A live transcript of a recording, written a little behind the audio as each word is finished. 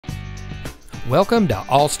Welcome to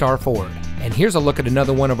All-Star Ford, and here's a look at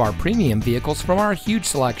another one of our premium vehicles from our huge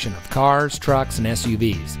selection of cars, trucks, and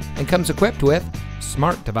SUVs, and comes equipped with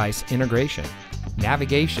smart device integration,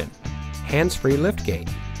 navigation, hands-free liftgate,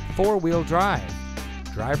 four-wheel drive,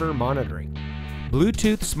 driver monitoring,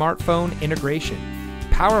 Bluetooth smartphone integration,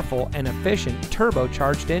 powerful and efficient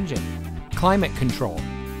turbocharged engine, climate control,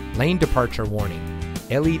 lane departure warning,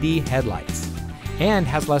 LED headlights, and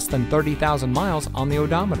has less than 30,000 miles on the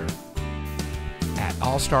odometer. At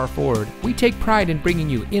All-Star Ford, we take pride in bringing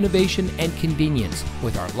you innovation and convenience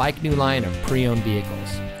with our like-new line of pre-owned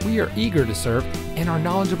vehicles. We are eager to serve, and our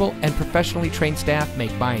knowledgeable and professionally trained staff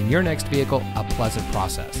make buying your next vehicle a pleasant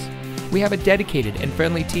process. We have a dedicated and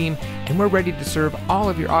friendly team, and we're ready to serve all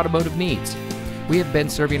of your automotive needs. We have been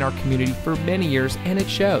serving our community for many years, and it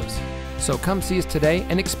shows. So come see us today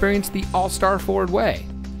and experience the All-Star Ford way.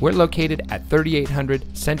 We're located at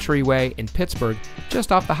 3800 Century Way in Pittsburgh,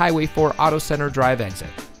 just off the Highway 4 Auto Center Drive exit.